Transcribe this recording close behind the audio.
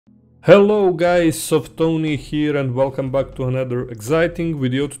Hello guys, Softoni here and welcome back to another exciting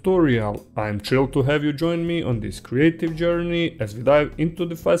video tutorial. I'm thrilled to have you join me on this creative journey as we dive into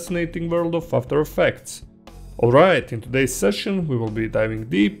the fascinating world of After Effects. Alright, in today's session we will be diving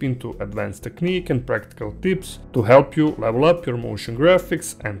deep into advanced technique and practical tips to help you level up your motion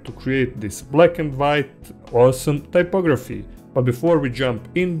graphics and to create this black and white awesome typography. But before we jump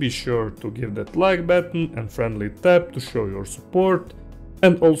in, be sure to give that like button and friendly tap to show your support.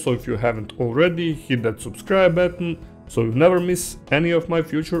 And also, if you haven't already, hit that subscribe button so you never miss any of my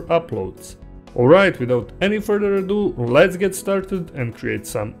future uploads. Alright, without any further ado, let's get started and create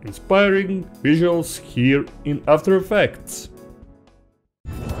some inspiring visuals here in After Effects.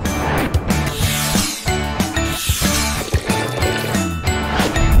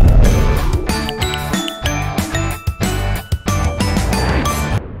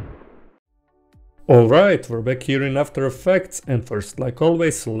 Alright, we're back here in After Effects and first, like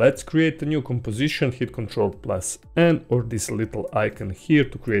always, let's create a new composition. Hit Ctrl+N or this little icon here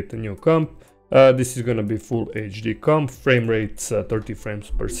to create a new comp. This is gonna be full HD comp, frame rates 30 frames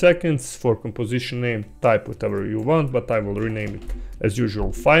per second. For composition name, type whatever you want, but I will rename it as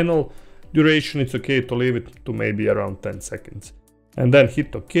usual final. Duration, it's okay to leave it to maybe around 10 seconds. And then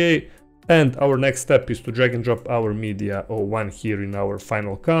hit OK. And our next step is to drag and drop our media 01 here in our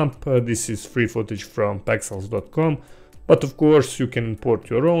final comp. This is free footage from pexels.com, but of course you can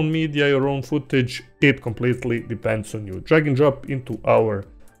import your own media, your own footage. It completely depends on you. Drag and drop into our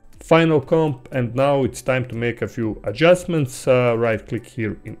final comp, and now it's time to make a few adjustments. Right click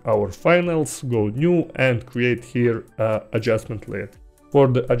here in our finals, go new and create here adjustment layer. For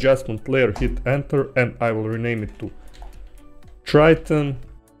the adjustment layer, hit enter and I will rename it to Triton.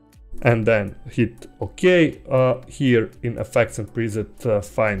 And then hit OK. Here in effects and preset,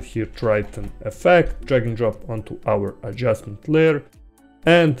 find here Triton effect, drag and drop onto our adjustment layer.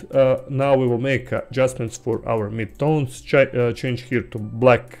 And now we will make adjustments for our midtones. Change here to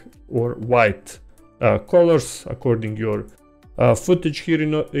black or white colors according your footage here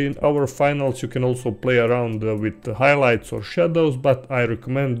in our finals. You can also play around with highlights or shadows, but I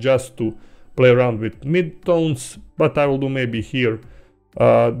recommend just to play around with midtones, but I will do maybe here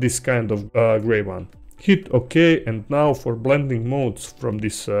this kind of gray one. Hit OK, and now for blending modes from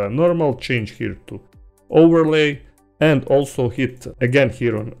this normal, change here to overlay and also hit again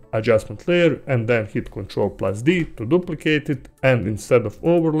here on adjustment layer and then hit Ctrl+D to duplicate it, and instead of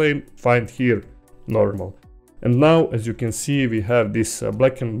overlay find here normal. And now as you can see we have this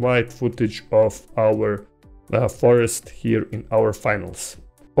black and white footage of our forest here in our finals.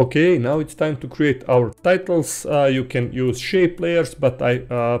 Okay, now it's time to create our titles. You can use shape layers, but I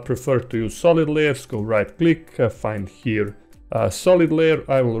prefer to use solid layers. Go right click, find here solid layer.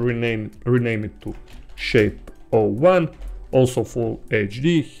 I will rename it to shape 01, also full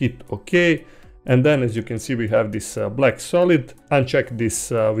HD, hit OK. And then as you can see we have this black solid. Uncheck this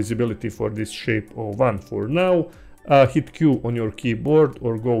visibility for this shape 01 for now. Hit Q on your keyboard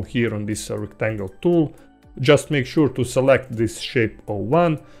or go here on this rectangle tool. Just make sure to select this shape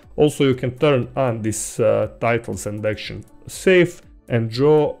 01. Also you can turn on this titles and action safe and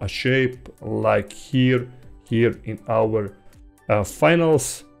draw a shape like here in our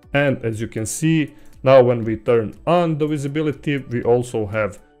finals. And as you can see now when we turn on the visibility we also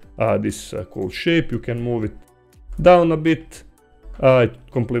have this cool shape. You can move it down a bit. It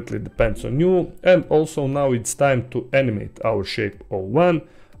completely depends on you. And also now it's time to animate our shape 01.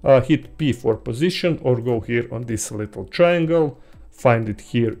 Hit P for position or go here on this little triangle, find it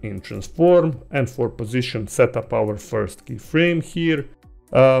here in transform, and for position set up our first keyframe here,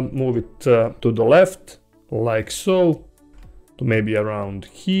 move it to the left like so to maybe around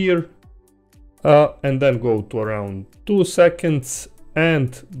here, and then go to around 2 seconds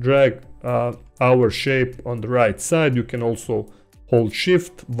and drag our shape on the right side. You can also hold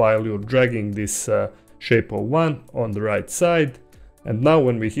shift while you're dragging this shape 01 on the right side. And now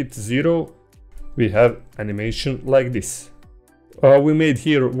when we hit 0, we have animation like this. We made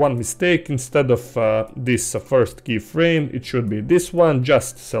here one mistake. Instead of this first keyframe, it should be this one.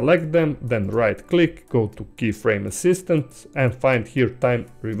 Just select them, then right click, go to keyframe assistant and find here time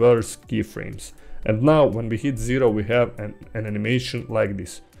reverse keyframes. And now when we hit 0, we have an animation like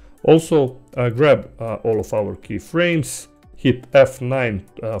this. Also grab all of our keyframes, hit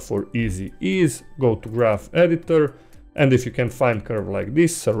F9 for easy ease, go to graph editor. And if you can find curve like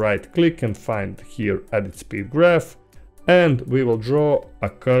this, right click and find here edit speed graph, and we will draw a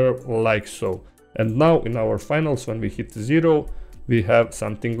curve like so. And now in our finals when we hit 0 we have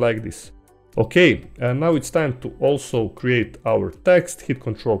something like this. Okay, and now it's time to also create our text. Hit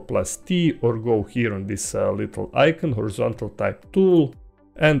Ctrl+T or go here on this little icon, horizontal type tool,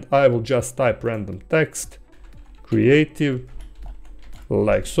 and I will just type random text, creative,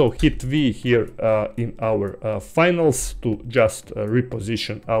 like so. Hit V here in our finals to just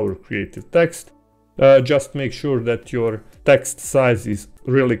reposition our creative text. Just make sure that your text size is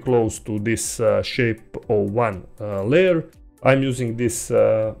really close to this shape 01 layer. I'm using this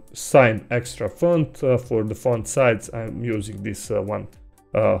sign extra font. For the font size I'm using this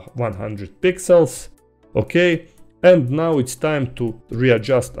 100 pixels. Okay, and now it's time to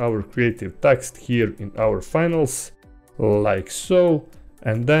readjust our creative text here in our finals, like so,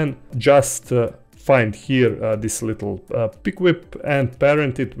 and then just find here this little pick whip and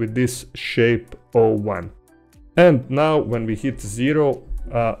parent it with this shape 01. And now when we hit 0,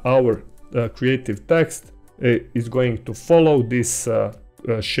 our creative text is going to follow this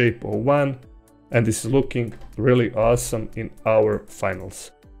shape 01, and this is looking really awesome in our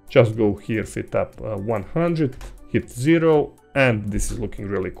finals. Just go here, fit up 100, hit 0, and this is looking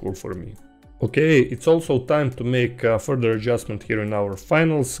really cool for me. Okay, it's also time to make further adjustment here in our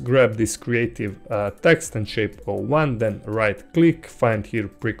finals. Grab this creative text and shape 01, then right click, find here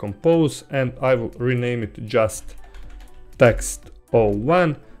pre-compose, and I will rename it just text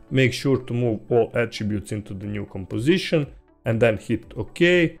 01. Make sure to move all attributes into the new composition and then hit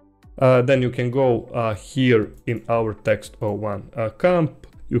OK. Then you can go here in our text 01 comp.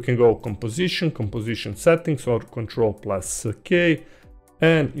 You can go composition settings, or Ctrl+K,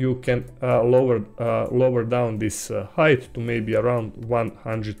 and you can lower down this height to maybe around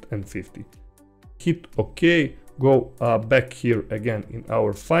 150. Hit OK, go back here again in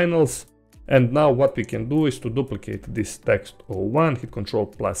our finals, and now what we can do is to duplicate this text 01, hit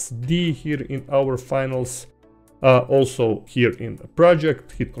Ctrl+D here in our finals. Also here in the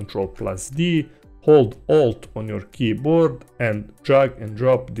project, hit Ctrl+D, hold Alt on your keyboard and drag and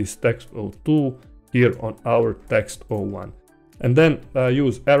drop this text 02 here on our text 01. And then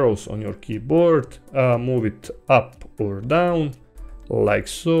use arrows on your keyboard, move it up or down, like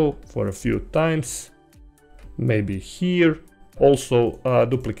so, for a few times, maybe here. Also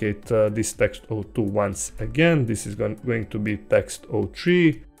duplicate this text 02 once again, this is going to be text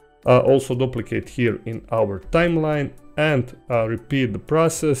 03. Also duplicate here in our timeline and repeat the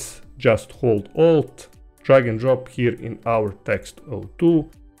process. Just hold Alt, drag and drop here in our text 02.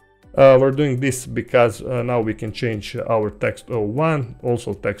 We're doing this because now we can change our text 01,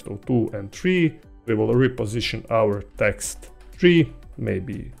 also text 02 and 3. We will reposition our text 3,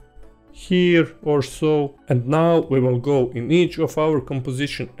 maybe here or so. And now we will go in each of our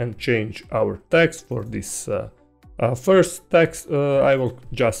composition and change our text. For this first text, I will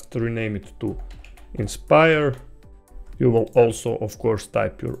just rename it to inspire. You will also, of course,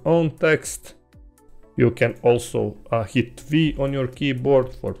 type your own text. You can also hit V on your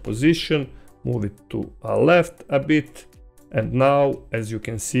keyboard for position, move it to left a bit. And now, as you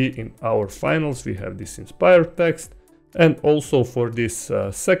can see in our finals, we have this inspire text. And also for this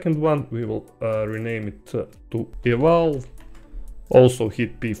second one, we will rename it to evolve. Also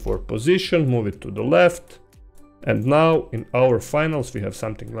hit P for position, move it to the left. And now in our finals, we have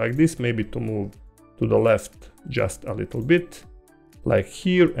something like this, maybe to move to the left just a little bit, like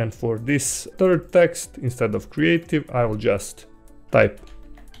here. And for this third text, instead of creative, I will just type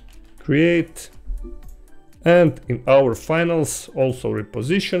create. And in our finals, also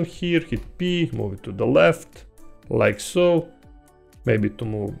reposition here, hit P, move it to the left, like so, maybe to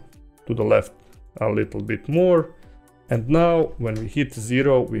move to the left a little bit more. And now when we hit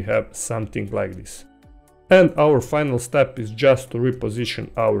 0, we have something like this. And our final step is just to reposition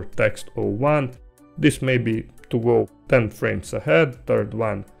our text 01. This may be to go 10 frames ahead, third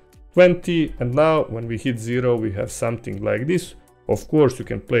one 20, and now when we hit 0, we have something like this. Of course, you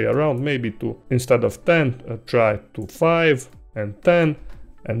can play around, maybe to, instead of 10, try to 5 and 10,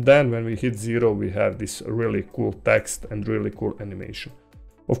 and then when we hit 0, we have this really cool text and really cool animation.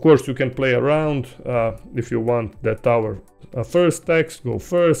 Of course, you can play around if you want that our first text go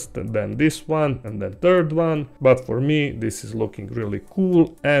first, and then this one, and then third one. But for me, this is looking really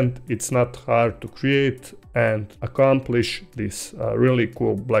cool, and it's not hard to create and accomplish this really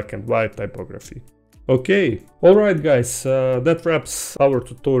cool black and white typography. Okay, alright guys, that wraps our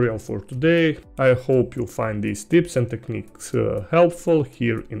tutorial for today. I hope you find these tips and techniques helpful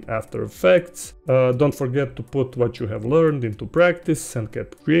here in After Effects. Don't forget to put what you have learned into practice and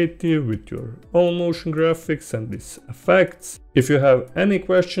get creative with your own motion graphics and these effects. If you have any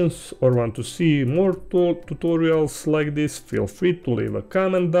questions or want to see more tutorials like this, feel free to leave a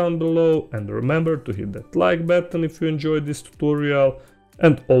comment down below, and remember to hit that like button if you enjoyed this tutorial.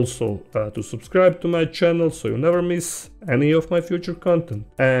 and also to subscribe to my channel so you never miss any of my future content.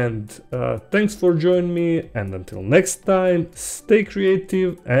 And thanks for joining me, and until next time, stay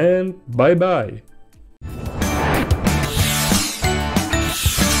creative and bye bye.